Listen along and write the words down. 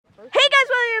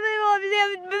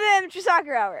amateur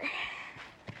soccer hour.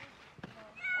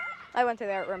 I went to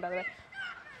the art room, by the way.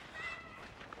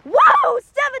 Whoa!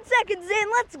 7 seconds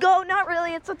in. Let's go. Not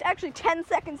really. It's actually 10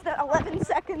 seconds, not 11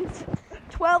 seconds.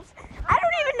 12. I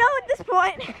don't even know at this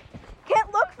point.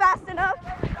 Can't look fast enough.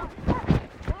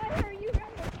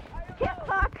 Can't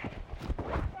talk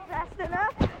fast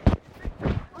enough.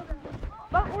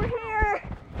 But we're here.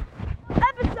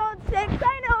 Episode 6.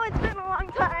 I know it's been a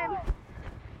long time,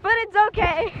 but it's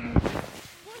okay.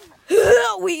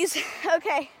 Wheeze.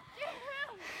 Okay.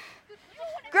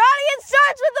 Gradian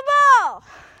starts with the ball.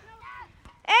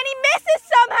 And he misses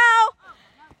somehow.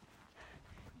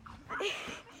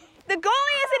 The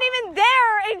goalie isn't even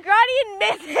there, and Gradian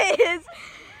misses.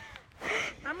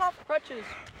 I'm off crutches.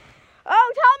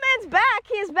 Oh, Tall Man's back.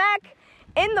 He is back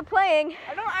in the playing.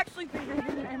 I don't actually think you're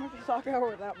getting an amateur soccer hour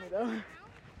without me, though.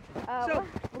 So,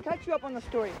 we'll catch you up on the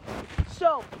story.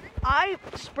 So, I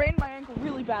sprained my ankle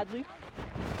really badly,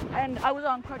 and I was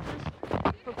on crutches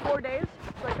for 4 days,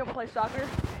 so I couldn't play soccer.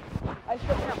 I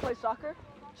still can't play soccer,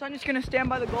 so I'm just going to stand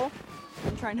by the goal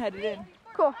and try and head it in.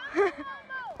 Cool.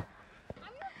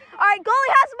 All right,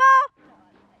 goalie has the ball.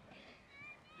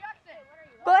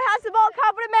 Goalie has the ball.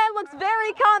 Confident man looks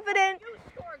very confident.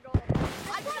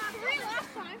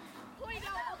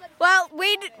 Well,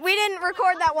 we didn't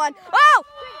record that one. Oh!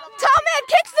 Tall man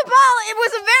kicks the ball. It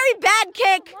was a very bad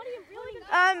kick.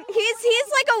 He's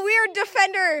like a weird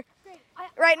defender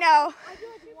right now.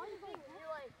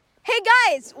 Hey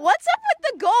guys, what's up with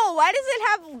the goal? Why does it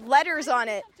have letters on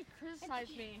it?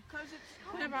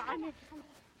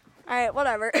 All right,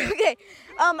 whatever. Okay.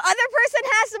 Other person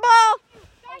has the ball.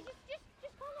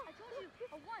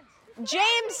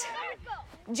 James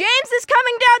is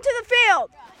coming down to the field.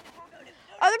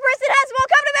 Other person has the ball.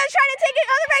 Confident man trying to take it.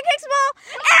 Other man kicks the ball.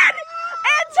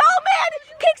 And Tall man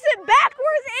kicks it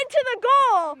backwards into the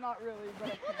goal. Not really,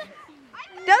 but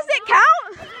Does it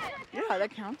count? yeah, that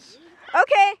counts.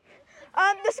 Okay.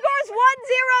 The score is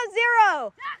 1-0-0.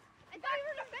 I thought you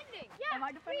were defending. Yeah. Am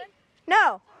I defending?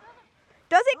 No.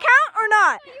 Does it count or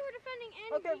not? You were defending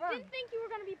and Okay, you didn't think you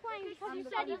were going to be playing because you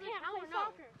said you can't play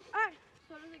soccer.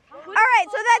 All right,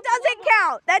 so that doesn't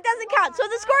count. That doesn't count. So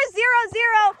the score is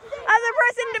 0-0. Other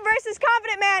person versus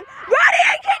confident man.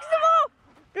 Gradian kicks the ball.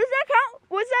 Does that count?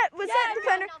 Was that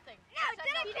defender?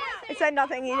 It said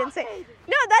nothing. He didn't say.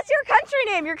 No, that's your country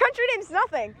name. Your country name's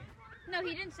nothing. No,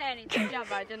 he didn't say anything. Yeah,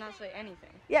 but I did not say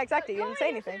anything. Yeah, exactly. You didn't say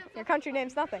anything. Your country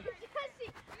name's nothing.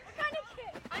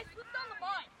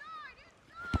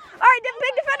 All right,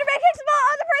 big defender man kicks the ball.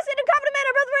 Other person and confident man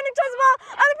are both running towards the ball.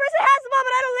 Other person has the ball,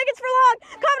 but I don't think it's for long.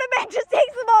 Confident man just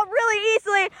takes the ball really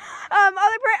easily.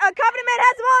 Confident man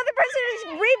has the ball. Other person is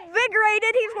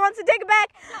revigorated. He wants to take it back.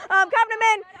 Confident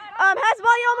man has the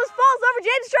ball. He almost falls over.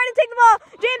 James is trying to take the ball.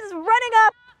 James is running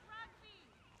up.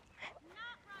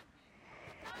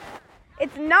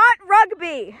 It's not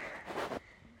rugby.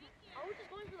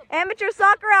 Amateur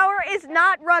soccer hour is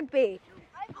not rugby.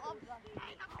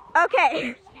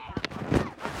 Okay.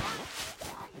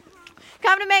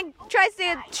 Confident man tries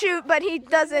to shoot, but he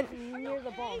doesn't. Near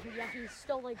the ball. He's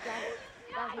still like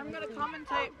that. I'm going to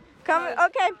commentate.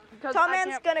 Okay. Because Tall I man's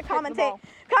can't gonna kick the commentate. ball.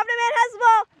 Confident man has the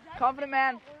ball. Confident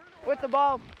man with the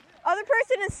ball. Other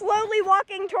person is slowly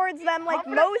walking towards them, like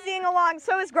moseying along.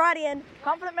 So is Gradian.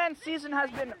 Confident man's season has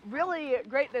been really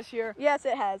great this year. Yes,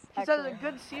 it has. He's had a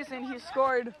good season. He's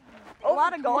scored a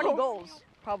lot of 20 goals. goals,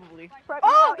 probably.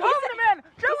 Oh, Confident man!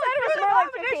 he said it was more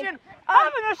like 15.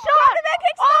 Having a shot! Confident man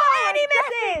kicks the ball and he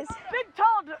misses.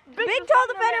 Big tall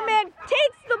defender man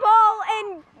takes the ball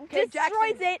and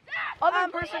destroys it.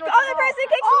 Other person kicks the ball.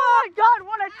 Oh my God!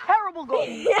 What a terrible goal!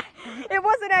 Yeah, it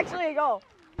wasn't actually a goal.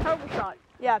 Terrible shot.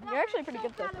 Yeah, you're actually pretty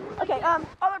good at this. Okay,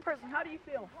 Other person, how do you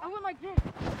feel? I went like this.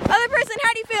 other person,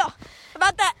 how do you feel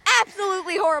about that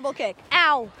absolutely horrible kick?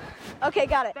 Ow. Okay,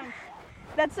 got it.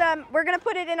 That's, we're gonna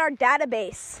put it in our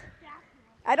database.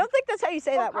 I don't think that's how you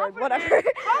say that word, whatever. Okay,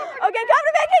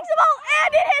 confident man kicks the ball,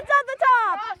 and it hits on the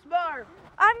top. Crossbar.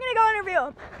 I'm gonna go interview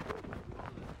him.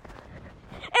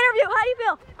 Interview, how do you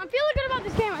feel? I'm feeling good about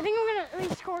this game. I think I'm going to at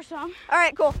least score some. All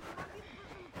right, cool.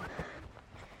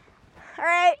 All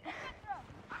right.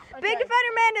 Big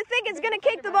defender man, I think is gonna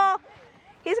kick the ball.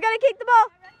 He's gonna kick the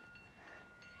ball.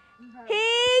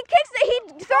 He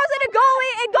throws it to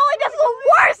goalie, and goalie does the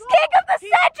worst kick of the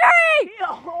century!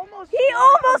 He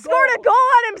almost scored a goal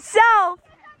on himself.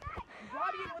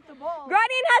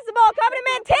 Gradian has the ball. Confident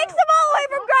man takes the ball away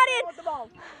from Gradian.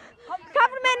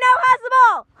 Confident man now has the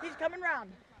ball. He's coming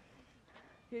round.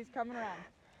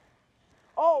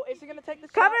 Oh, is he gonna take the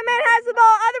shot? Confident man has the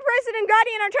ball. Other person and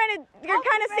Gradian are you're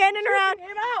kind of standing around.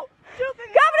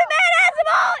 Confident man has the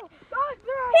ball.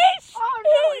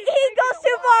 He goes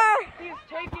too far.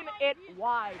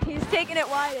 wide. He's taking it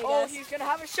wide, I guess. Oh, he's gonna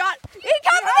have a shot.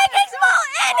 Confident Man takes the ball,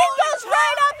 and it goes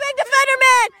right off Big Defender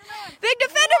Man. Big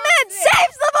Defender Man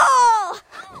saves the ball.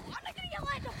 I'm not gonna get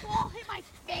let the ball hit my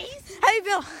face. How you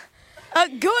feel?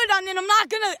 Good. I mean,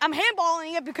 I'm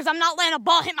handballing it because I'm not letting a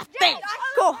ball hit my face.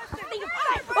 Cool.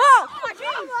 Oh my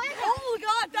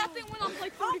God, that thing went off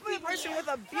like 30 Hopefully feet. the person with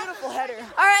a beautiful header.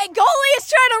 All right, goalie is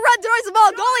trying to run towards the ball.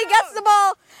 Goalie gets the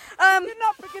ball. Did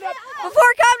not pick it up.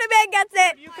 Before Confident Man gets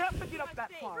it. You can't pick it up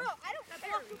that far. I don't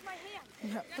block with my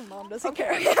hand. Your mom doesn't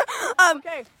care.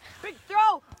 Okay, big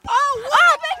throw.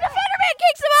 Big Defender Man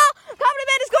kicks the ball. Confident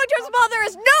Man is going towards the ball. There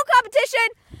is no competition.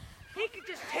 He could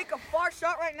just take a far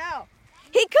shot right now.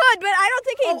 He could, but I don't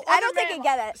think he. Oh, I don't other think man he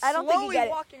get it. I don't think he slowly get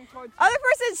it. walking towards him. Other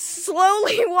person's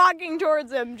slowly walking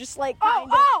towards him, just like kind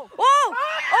of. Oh!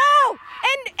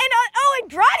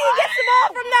 And Grady gets the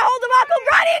ball from that whole debacle.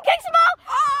 Grady kicks the ball.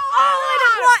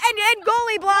 And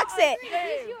goalie blocks it.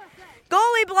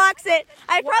 Goalie blocks it.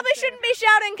 I probably shouldn't be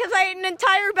shouting because I ate an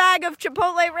entire bag of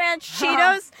Chipotle Ranch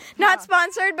Cheetos. Not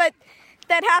sponsored, but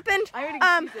that happened.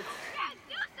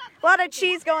 A lot of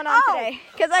cheese going on today.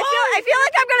 Because I feel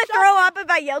like I'm gonna throw up if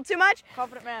I yell too much.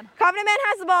 Confident Man. Confident Man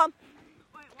has the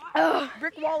ball.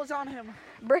 Brick wall is on him.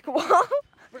 Brick wall.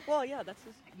 Brick wall, yeah, that's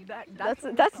his.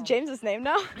 That's James's name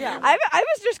now. Yeah. I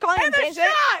was just calling him James. shot!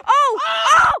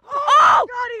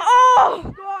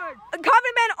 Scored!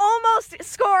 Confident Man almost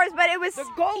scores, but it was The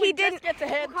goalie he didn't. just gets a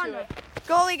hand to it.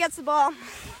 Goalie gets the ball.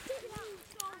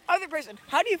 Other person,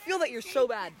 how do you feel that you're so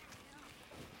bad?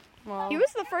 He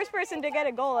was the first person to get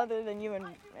a goal other than you and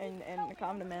the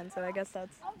Confident Man, so I guess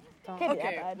that's can't be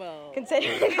that bad. well,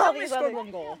 Considering he's all only these scored other.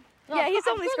 one goal. Yeah, he's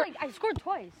only scored. I scored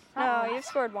twice. No, you've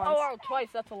scored once. Oh, twice.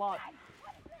 That's a lot.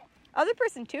 Other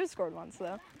person too scored once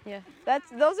though. Yeah.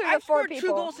 Those are the I've four scored people.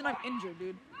 2 goals and I'm injured,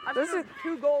 dude. I've Those scored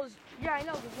 2 goals. Yeah, I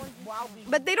know. There's one. Wow.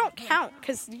 But they don't count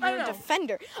because I you're a know.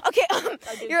 defender. Okay,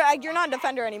 you're not a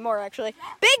defender anymore actually.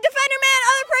 Big Defender Man,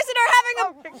 other person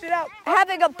are Picks it out.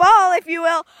 having a ball, if you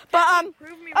will. But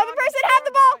Prove me other wrong. person had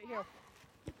the ball. Right here.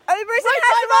 Other person Right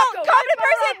has by the ball. Rocco, Confident right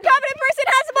by person. Rocco. Confident person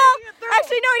has the ball. Taking it through.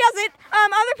 Actually, no, he doesn't.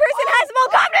 Other person has the ball.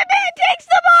 Confident Man takes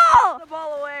the ball. The ball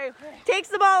away. Takes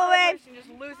the ball Other away. person just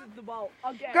loses the ball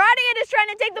again. Gradian is trying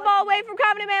to take the ball away from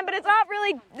Confident Man, but it's not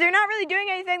really. They're not really doing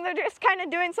anything. They're just kind of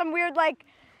doing some weird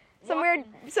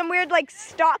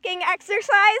stalking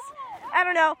exercise. I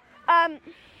don't know.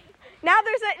 Now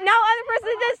other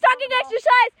person does stalking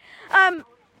exercise.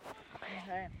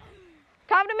 Okay.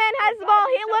 Confident Man has the ball.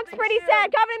 He looks pretty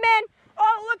sad. Confident Man.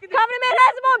 Oh, look at this. Confident Man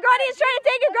has the ball. Gradian's trying to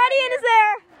take it. Gradian is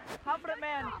there. Confident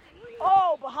Man.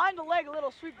 Oh, behind the leg, a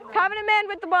little sweep. Confident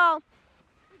Man with the ball.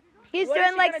 He's What is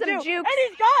doing he like gonna some do? jukes. And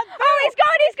he's gone through. Oh, he's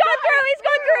going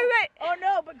through it. Oh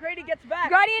no, but Grady gets back.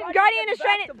 Gradian gets is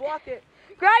trying back to block it.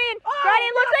 Gradian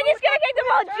looks like he's gonna kick the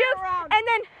ball. Turn Juke. around. And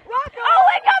then Rocco.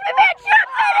 and Confident Man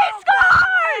shoots and he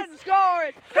scores!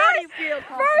 Scores. How do you feel?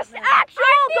 First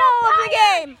actual goal of the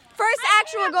game. First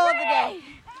actual goal of the game.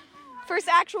 First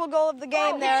actual goal of the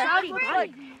game there.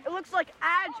 It looks like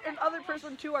Adge and other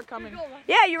person 2 are coming.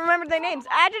 Yeah, you remember their names.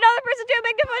 Add another person to a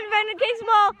big defender takes the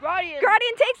ball.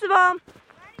 Gradian takes the ball.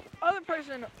 Other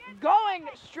person going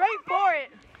straight for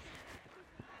it.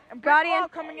 And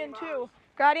Gradian. coming in too.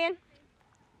 Gradian.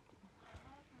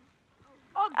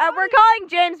 Oh, We're calling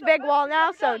James Big Wall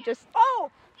now, so just.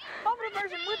 Confident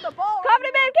person with the ball.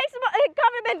 Confident Man kicks the ball.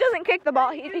 Confident Man doesn't kick the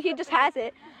ball. He just has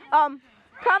it.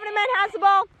 Confident Man has the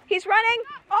ball. He's running.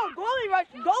 Oh, goalie rush.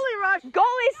 Goalie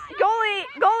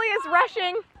is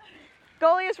rushing.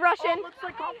 Goalie is rushing. Oh, looks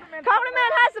like Confident Man. Confident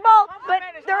Man has the ball, but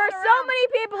Man is there are running so around. many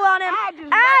people on him. Adge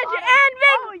and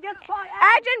Big. Oh, he gets by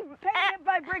Adge and hit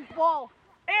by Brick ball.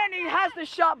 And he has the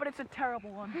shot, but it's a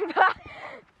terrible one.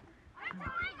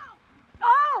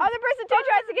 Other person too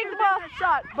tries to kick the ball.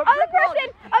 Shot, but Other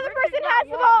person has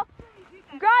the ball.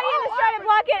 Gradian is trying to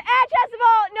block it. Adge has the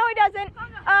ball. No, he doesn't.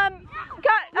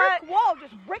 Brick wall,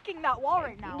 just bricking that wall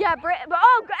right now. Yeah, Adge.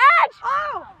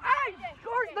 Oh, Adge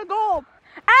scores the goal.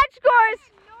 Adge scores.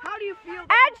 How do you feel?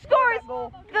 Adge scores.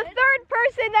 The third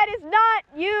person that is not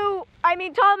you,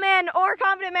 Tall Man or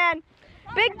Confident Man.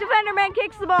 Big Defender Man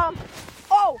kicks the ball.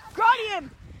 Oh, Gradian.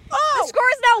 The score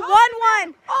is now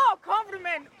 1-1. Oh, Confident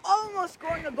Man almost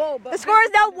scoring a goal. But The score is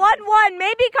now 1-1.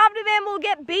 Maybe Confident Man will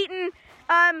get beaten,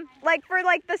 for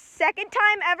the second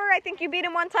time ever. I think you beat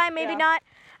him one time, maybe not.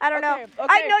 I don't know. Okay.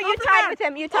 I know you tied with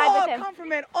him. You tied with him. Confident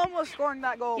Man almost scoring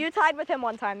that goal. You tied with him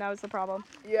one time. That was the problem.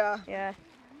 Yeah, Yeah.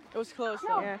 it was close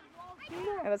though. Yeah.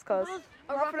 It was close.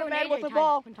 Confident Man with the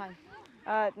ball.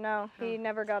 No, he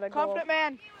never got a goal. Confident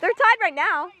Man. They're tied right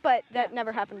now, but that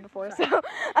never happened before. So,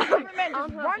 Confident Man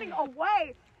just running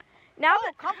away. Now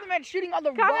Oh, Compliment shooting on the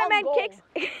Confident wrong Man goal.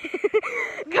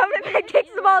 Confident Man kicks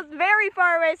the ball very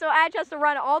far away, so Adge has to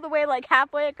run all the way like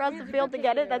halfway across the field to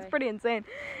get it. That's pretty insane.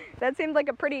 That seems like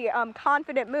a pretty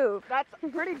confident move. That's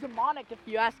pretty demonic, if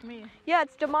you ask me. Yeah,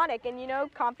 it's demonic, and you know,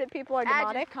 confident people are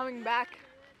demonic. Adge is coming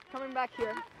back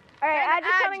here. All right, Adge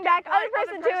is coming back. Other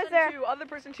person 2 is there. Other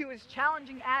person 2 is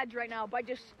challenging Adge right now by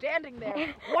just standing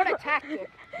there. What a tactic.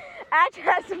 Adge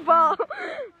has the ball.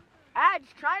 Adge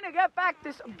trying to get back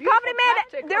this beautiful Confident Man,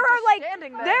 tactic there of are just like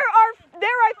standing there.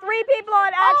 there are 3 people on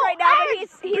Adge right now, but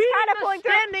he's kind of pulling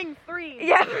through. Standing 3.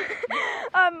 Yeah.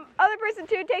 Other person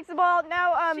 2 takes the ball.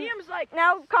 Now Seems like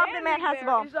now Confident Man has the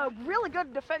ball. Is a really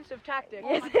good defensive tactic.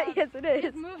 Yes, yes, it is.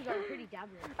 His moves are pretty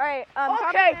dabbling. All right, Okay,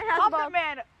 Confident Man has the ball. Confident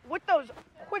Man with those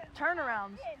quick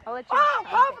turnarounds. I'll let you. Oh,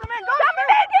 Confident Man! Confident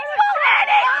Man kicks the ball and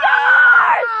he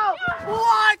scores!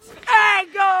 What a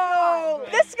goal!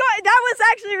 The score, that was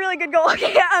actually a really good goal.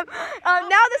 Okay,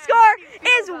 now the score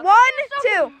is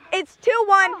 1-2. It's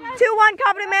 2-1. 2-1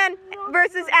 Confident Man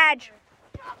versus Adge.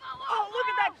 Oh, look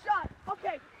at that shot.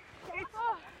 Okay,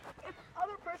 it's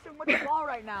other person with the ball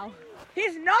right now.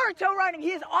 He's Naruto running.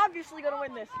 He is obviously going to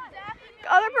win this.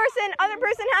 Other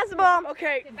person has the ball.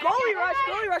 Okay,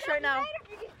 goalie rush right now.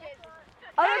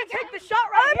 Other Take the shot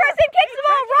right Other here. person kicks the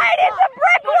ball right into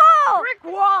brick wall. Brick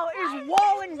wall is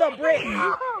walling the brick.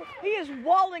 He is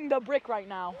walling the brick right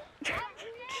now.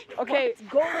 Okay,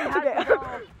 goalie has the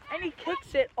ball, and he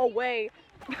kicks it away.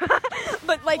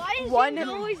 But like one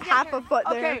half a foot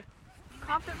there. Okay,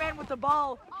 Confident Man with the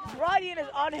ball. Ryan is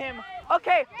on him.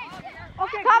 Okay.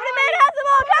 Confident Man has the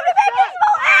ball. Confident Man kicks the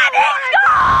ball and he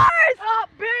scores! Top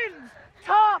bins.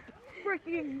 Top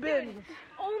freaking bins.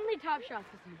 Only top shots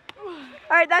this year.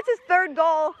 All right, that's his 3rd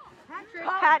goal.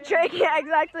 Hat trick. Yeah,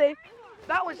 exactly.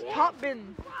 That was top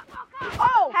bins.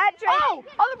 Oh, Hat trick. Oh,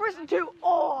 other person 2.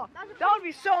 Oh, that would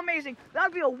be so amazing. That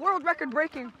would be a world record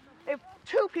breaking if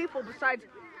 2 people besides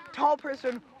tall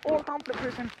person or confident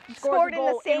person Scored a in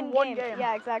the goal same in one game.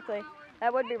 Yeah, exactly.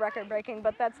 That would be record breaking,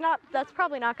 but that's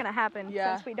probably not going to happen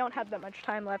Yeah. since we don't have that much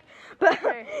time left. But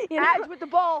Okay, you know, Adge with the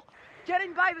ball,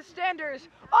 getting by the standers.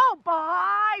 Oh,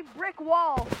 by brick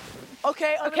wall.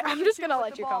 Okay, I'm just going to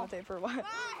let you commentate for a while.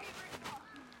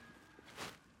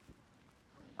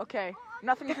 Okay,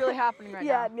 nothing's really happening right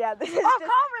Yeah, now. yeah. This is Oh,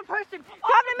 just, confident person.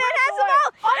 Confident Man has the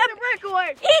ball. On the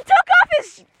breakaway. He took off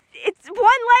his. It's one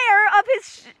layer of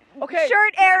his Okay,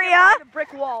 shirt area. The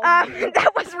brick wall.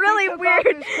 That was really He took weird.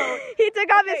 off his coat. He took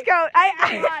off his coat.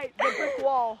 Right, the brick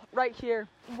wall right here.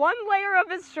 One layer of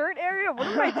his shirt area. What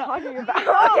am I talking about?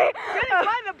 Oh, Okay. getting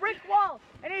by the brick wall,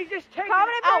 and he's just taking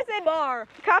Confident it out person. far.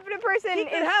 Confident person He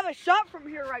could is. have a shot from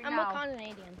here right I'm now. a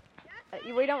Canadian.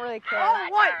 We don't really care. Oh,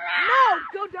 what? No,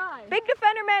 go die. Big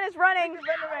Defender Man is running.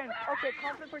 Defender man. Okay,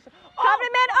 confident person.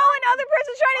 Confident Man. Oh, and other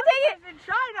person's trying to take it. In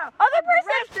China. Other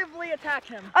person. Aggressively attack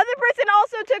him. Other person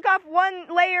also took off one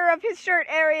layer of his shirt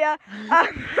area.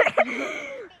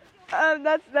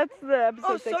 That's the episode.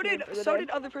 Oh, 6 meme for the day. did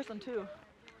other person too.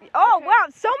 Oh Okay. wow!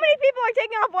 So many people are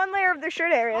taking off one layer of their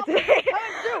shirt area today.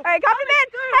 coming through, All right, Confident Man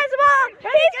coming through. has the ball.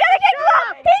 Can He's he gonna get kick the the ball.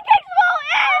 shot? He kicks the ball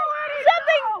and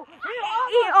something.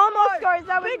 He almost scored. scores.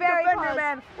 That was Big very defender close.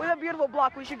 man with a beautiful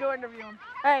block. We should go interview him.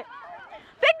 All right,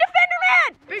 Big Defender Man.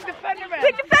 Big defender man.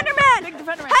 Big Defender Man. Big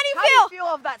defender man. How do you feel?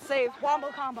 of that save? Wombo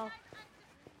combo.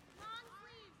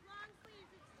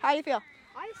 How do you feel?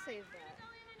 I saved that.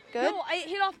 Good. No, I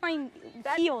hit off my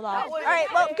heel though. All right.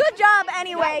 Well, good job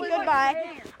anyway. Goodbye.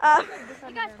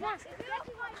 You guys lost.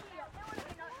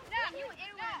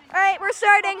 All right, we're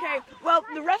starting. Okay, well,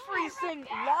 the referee's saying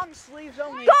long sleeves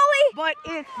only. Goalie. But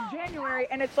it's January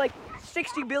and it's like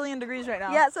 60 billion degrees right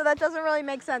now. Yeah, so that doesn't really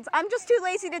make sense. I'm just too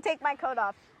lazy to take my coat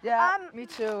off. Yeah, me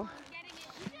too.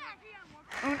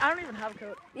 I don't even have a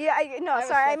coat. Yeah,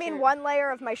 sorry. I mean one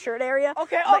layer of my shirt area.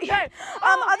 Okay, But- okay.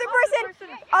 Other person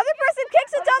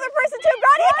kicks it to other person too.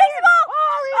 Brady kicks the ball.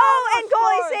 Oh, and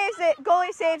goalie saves it.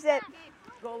 Goalie saves it.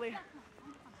 Goalie.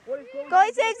 What is goalie?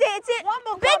 Goalie saves it. It's it.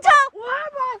 Wombo Big combo. tall.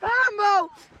 Wombo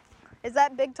combo. Is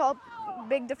that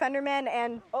big defender man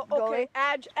and Oh, goalie? okay.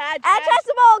 Adge has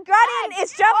the ball. Gradian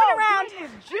is jumping around.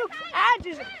 Juke. Adge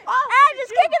is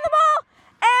Kicking the ball,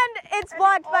 and it's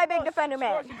blocked by big defender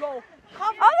man. Scores a goal.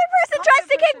 Other person tries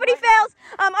to kick, but he fails.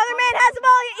 Other man has the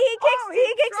ball. He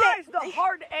kicks tries it. the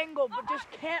hard angle, but just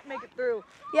can't make it through.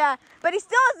 Yeah, but he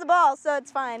still has the ball, so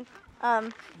it's fine.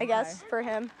 I guess for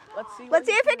him. Let's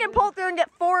See if he can pull through and get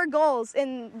 4 goals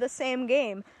in the same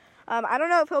game. I don't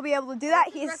know if he'll be able to do that.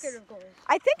 Record of goals.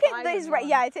 I think Five in one.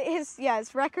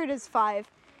 his record is 5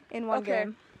 in one Okay,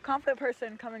 game. confident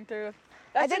person coming through.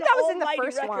 I think that was in the almighty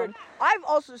first record. one. I've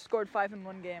also scored 5 in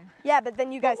one game. Yeah, but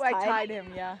then you guys I tied. tied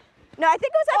him, yeah. No, I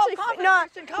think it was actually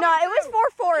Confident person no. It coming was 4-4.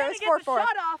 It Can was he get the 4-4.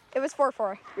 shot off? It was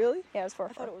 4-4. Really? Yeah, it was 4-4.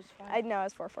 I thought it was 5. I know it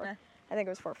was 4-4. Yeah. I think it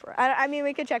was 4-4. I mean,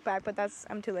 we could check back, but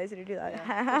I'm too lazy to do that.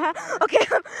 Yeah. Okay.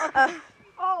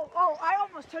 I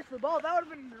almost touched the ball. That would have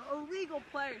been an illegal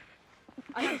play.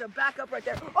 I have to back up right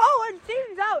there. Oh, and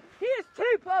Steven's out. He is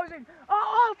T-posing.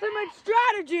 Ultimate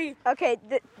strategy. Okay,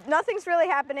 nothing's really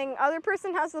happening. Other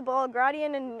person has the ball.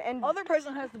 Gradian and Other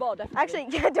person has the ball, definitely. actually,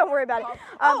 yeah, don't worry about it.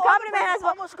 Other Confident man has the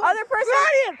ball. person almost scored. Other person.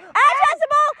 Gradian! Ash has the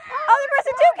ball. Other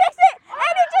person 2 kicks it,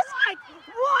 and he just.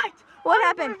 What? What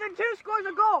happened? Person 2 scores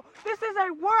a goal. This is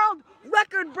a world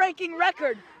record-breaking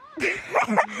record.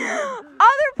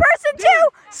 Other person 2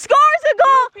 scores a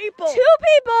goal. people. 2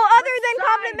 people other than Which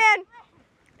Confident side? Man.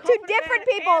 2 different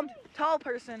people And tall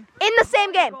person. in the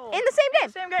same game. Goal. In the same game.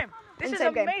 Same game. This In is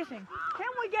same game. amazing. Can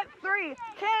we get 3?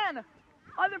 Can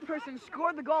other person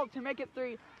score the goal to make it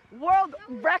 3? World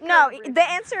record. No, the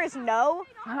answer is no.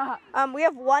 We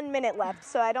have 1 minute left,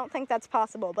 so I don't think that's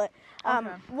possible. But Okay.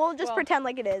 we'll just Well, pretend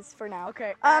like it is for now.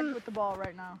 Okay, Edge with the ball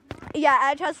right now. Yeah,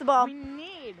 Edge has the ball. We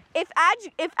need. If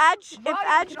Edge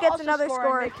gets another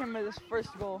score, Make him his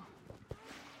first goal.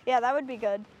 yeah, that would be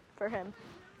good for him.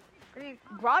 I mean,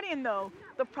 Gradian though,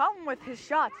 the problem with his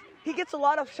shots, he gets a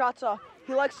lot of shots off.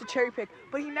 He likes to cherry pick,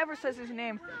 but he never says his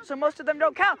name, so most of them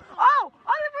don't count. Oh,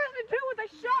 other person 2 with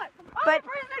a shot. Other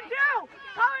person 2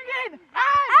 coming in.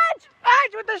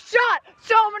 Edge with the shot.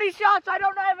 So many shots. I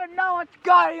don't even know what's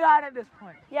going on at this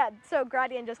point. Yeah, so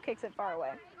Gradian just kicks it far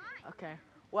away. Okay.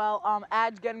 Well,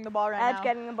 Edge getting the ball right now. Edge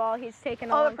getting the ball. He's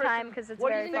taking a Other long time because it's What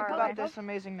do very you think far about away. this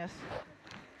amazingness?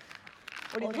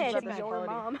 What do you Okay, think about it's this your quality?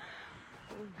 mom.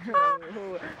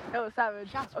 That was savage.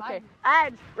 Okay,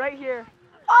 Edge right here.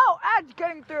 Oh, Edge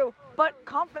getting through, but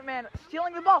Confident Man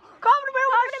stealing the ball. Confident Man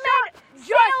with the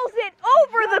shot. Sails it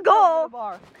over the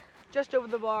goal. Just over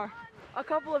the bar. A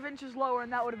couple of inches lower,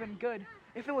 and that would have been good.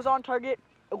 If it was on target,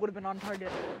 it would have been on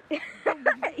target.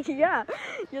 Yeah,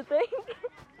 you think?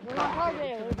 We're on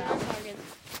target. We're on target.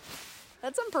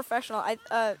 That's unprofessional.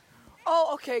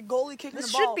 Oh, okay, goalie kicking This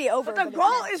the ball. should be over, But but the it's goal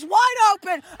not. is wide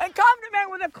open, and Confident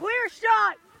Man with a clear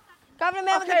shot. Confident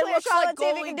Man with a clear looks shot. like Let's see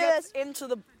if we goalie can do gets this. into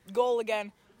the goal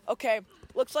again. Okay,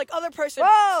 looks like other person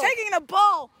Whoa. taking the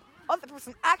ball. Other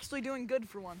person actually doing good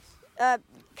for once.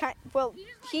 Well,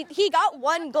 he got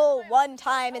 1 goal 1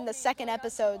 time in the 2nd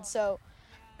episode, so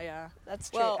Yeah. that's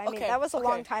true. Well, I mean, okay, that was a okay.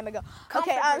 long time ago.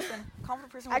 Confident Okay,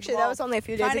 person with actually, the that ball. was only a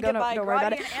few days Trying to ago. get by Don't worry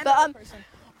about it. Gradian and But other person.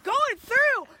 Going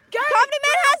through. Confident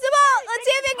Man has the ball. Let's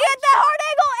see if he can get that hard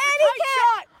angle, and he Tight can.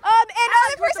 shot. And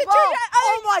other Edge with person the ball.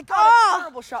 Oh my God! Oh. A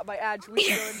terrible shot by Edge. We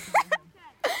should.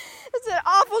 That's an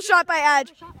awful shot by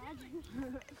Edge.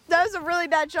 That was a really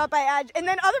bad shot by Edge. And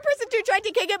then other person 2 tried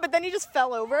to kick it, but then he just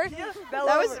fell over. That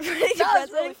was pretty That was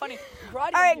depressing. really funny. All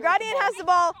right, Gradian has the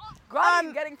ball.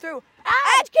 Gradian getting through.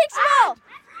 Edge kicks the ball.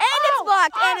 And it's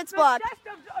blocked. And it's the blocked. chest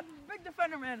of a big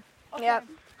defender, man. Okay. Yep.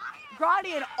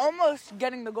 Gradian almost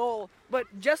getting the goal, but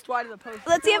just wide of the post.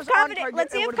 Let's see it if was on confident. target,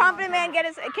 Let's see it if would've been on Confident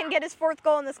Man can get his 4th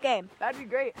goal in this game. That'd be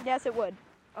great. Yes, it would.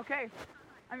 Okay.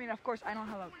 I mean, of course, I don't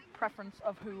have a preference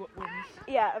of who wins.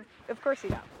 Yeah, of course you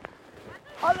don't.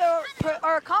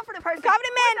 Or a confident person.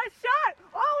 Confident Man. With a shot.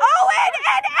 Oh, and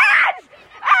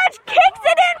Edge kicks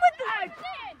it in with the. I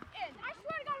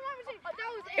swear to God, that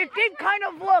was It did kind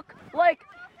of look like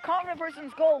confident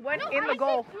person's goal went in the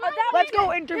goal. Let's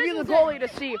go interview the goalie to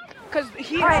see, because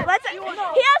he. All right, let's. He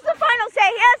has the final say.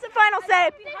 He has the final say.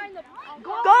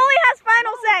 Goalie has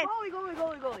final say.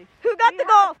 Goalie. Who got the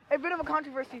goal? A bit of a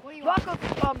controversy. Rocco,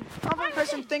 confident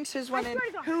person thinks his went in.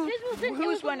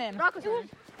 Whose went in?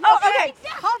 Oh, okay.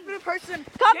 Confident person.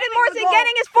 Confident Morrison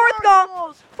getting his 4th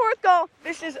goal. 4th goal.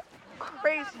 This is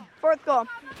crazy. 4th goal.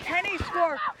 Can he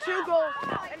score 2 goals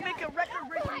and make a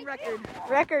record-breaking record?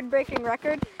 Record-breaking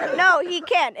record? No, he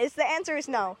can't. The answer is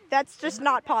no. That's just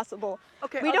not possible.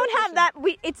 Okay. We don't have that.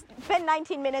 It's been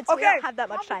 19 minutes. We Okay. don't have that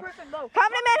much time. Confident person,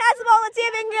 Confident Man has the ball. Let's see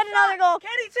if he can get another goal.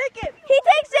 Can he take it? He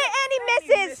takes it and he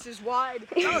misses. This is wide.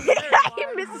 He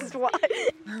misses wide.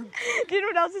 Do you know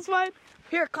what else is wide?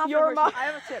 Here, Your confident mom. person. I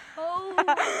have a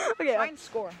tip. Okay. Try and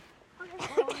score.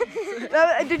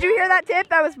 Did you hear that tip?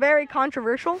 That was very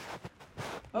controversial.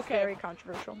 Okay. Very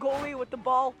controversial. Goalie with the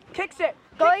ball. Kicks it.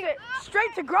 Goalie- Kicks it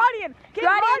straight to Gradian. Get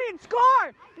Gradian.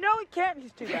 Score. No, he can't.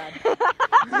 He's too bad.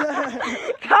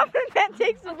 Confident Man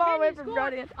takes the ball away from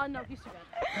Gradian. Oh, no, he's too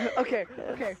bad. Okay.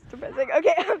 Okay.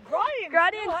 Gradian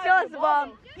Gradian still has the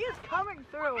ball. He is coming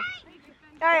through.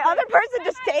 All right, other person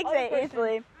just takes Other it person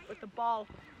easily. with the ball.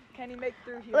 Can he make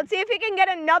through here? Let's see if he can get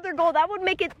another goal. That would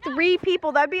make it 3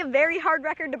 people. That would be a very hard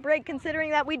record to break, considering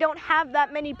that we don't have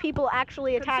that many people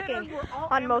actually attacking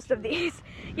on most of these.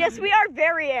 Yes, we are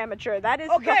very amateur. That is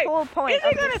the whole point. Is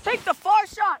he going to take the far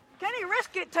shot? Can he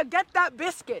risk it to get that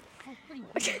biscuit?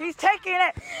 He's taking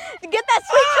it. Get that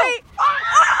sweet treat.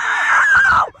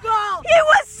 Oh! Goal. He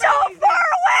was so far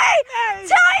away,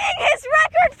 tying his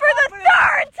record for the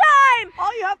 3rd time.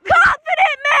 All you have to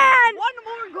Confident man. 1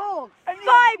 more goal. And you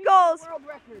 5 goals. World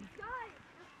record.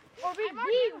 Or beat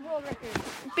the world record.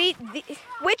 Beat the,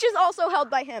 which is also held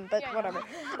by him, but whatever.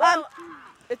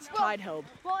 It's tied held.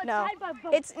 Well, it's No, tied by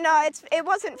both. it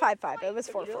wasn't 5-5. It was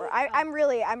 4-4. I'm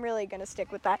really gonna stick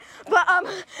with that. But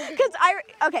because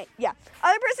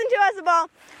other person who has the ball.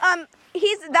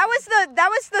 That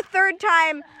was the 3rd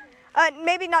time.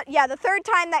 Maybe not. Yeah, the 3rd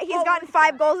time that he's gotten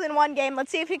 5 goals in one game.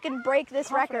 Let's see if he can break this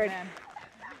record. Man.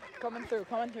 Coming through.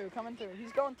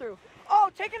 He's going through. Oh,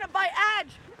 taking it by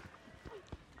edge.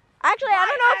 Actually, I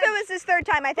don't know if it was his 3rd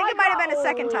time. I think it might have been a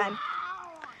 2nd time.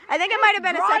 I think it might have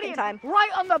been a 2nd time. Right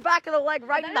on the back of the leg,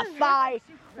 right in the thigh.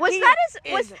 Was that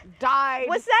his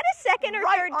 2nd or 3rd?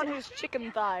 Right on his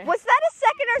chicken thigh. Was that his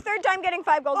 2nd or 3rd time getting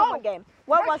 5 goals in one game?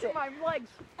 What was it? My legs.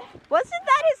 Wasn't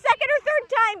that his 2nd or 3rd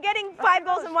time getting 5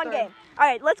 goals in one game? All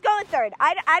right, let's go with 3rd.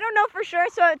 I don't know for sure,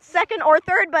 so it's 2nd or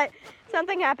 3rd, but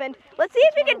something happened. Let's see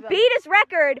if he can beat his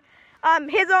record,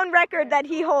 his own record that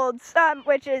he holds,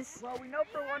 which is Well, we know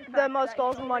for one fact the most that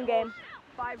goals he in one game.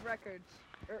 5 records,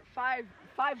 or 5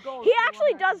 goals. He for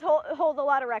actually one does hold a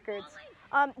lot of records.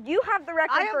 You have the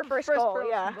record I have for the first first goal, person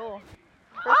yeah. goal.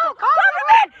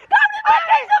 Compliment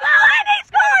takes the ball and he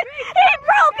scored! He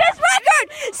broke his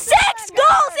record! 6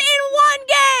 goals in one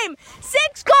game!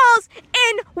 6 goals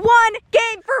in one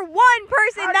game for one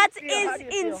person. How That do you feel? How is do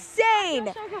you feel?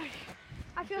 insane.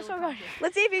 I feel so good.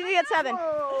 Let's see if you can get 7.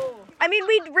 Whoa. I mean,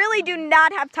 we really do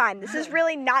not have time. This is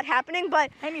really not happening,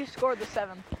 but And you scored the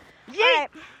 7th. all right.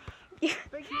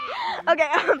 Okay.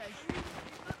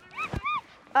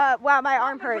 Wow, my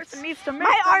arm hurts. Person needs to make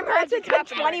My some arm hurts. It's magic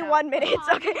been happen right 21 minutes.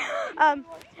 Okay.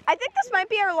 I think this might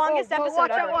be our longest episode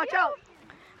watch ever. Watch out.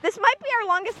 This might be our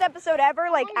longest episode ever,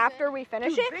 like after we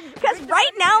finish it. big- Because big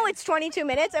right now it's 22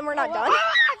 minutes and we're not done. Oh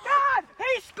my God!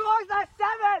 He scores a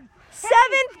 7th.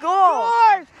 7th goal.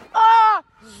 Scores a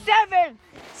 7th.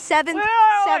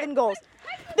 7 goals.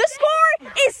 The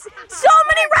score is so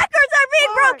many records are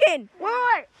being broken.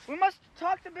 Wait. We must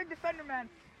talk to Big Defender Man.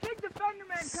 Big Defender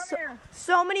Man, come here.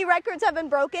 So many records have been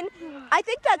broken. I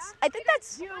think that's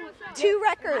 2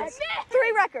 records.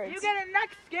 3 records. You get a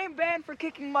next game ban for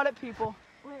kicking mud at people.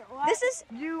 This is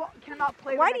You cannot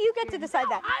play. why the do you next get to game. decide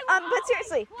that? But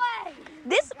seriously,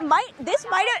 this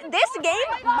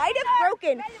game might have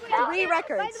broken 3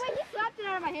 records. By the way, he slapped it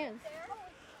out of my hands.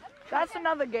 That's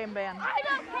another game ban. I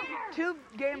don't care. 2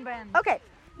 game bans. Okay,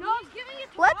 No, he's giving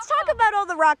it to let's talk about all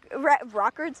the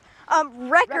records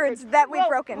that we've Well,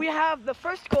 broken. We have the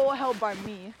first goal held by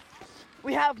me.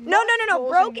 We have No.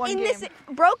 goals Broke one in game. this.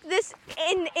 Broke this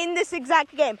in this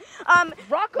exact game.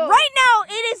 Rocco. Right now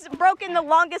it is broken the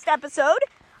longest episode.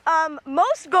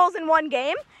 Most goals in one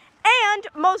game, and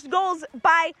most goals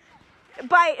by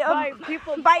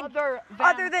people by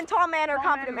other than Tall Man or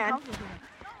Confident Man,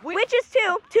 We- which is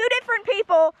 2 different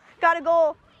people got a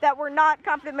goal that were not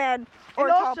Confident Man or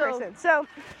And Tall also, Person. So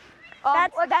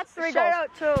that's 3 shout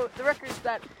goals. out to the records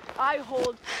that I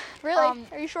hold. Really?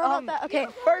 Are you sure about that? Okay.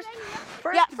 First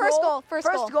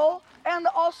goal, and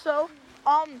also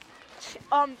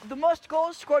the most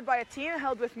goals scored by a team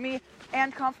held with me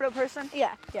and Confident Person.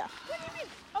 Yeah. What do you mean?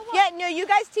 Oh, well, Yeah. No, you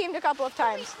guys teamed a couple of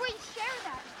times. we share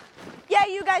that. Yeah,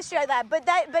 you guys share that, but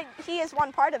he is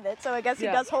one part of it, so I guess he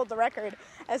Yeah. does hold the record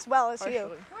as well as you.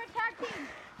 Partially. We're a tag team.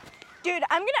 Dude,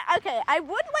 I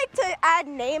would like to add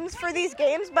names for these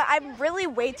games, but I'm really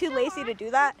way too lazy to do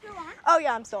that. Oh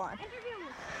yeah, I'm still on. Interview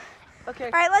me. Okay.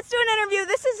 All right, let's do an interview.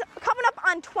 This is coming up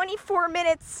on 24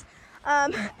 minutes.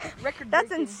 Record That's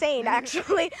breaking. insane,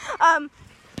 actually.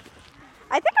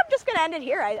 I think I'm just gonna end it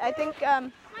here. I think,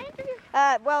 My interview.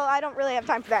 well, I don't really have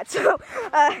time for that, so,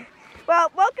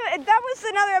 well, welcome. That was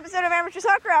another episode of Amateur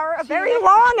Soccer Hour, a very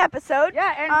long episode.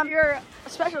 Yeah, and you're a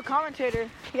special commentator,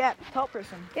 Yeah, tall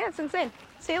person. yeah, it's insane.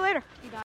 See you later.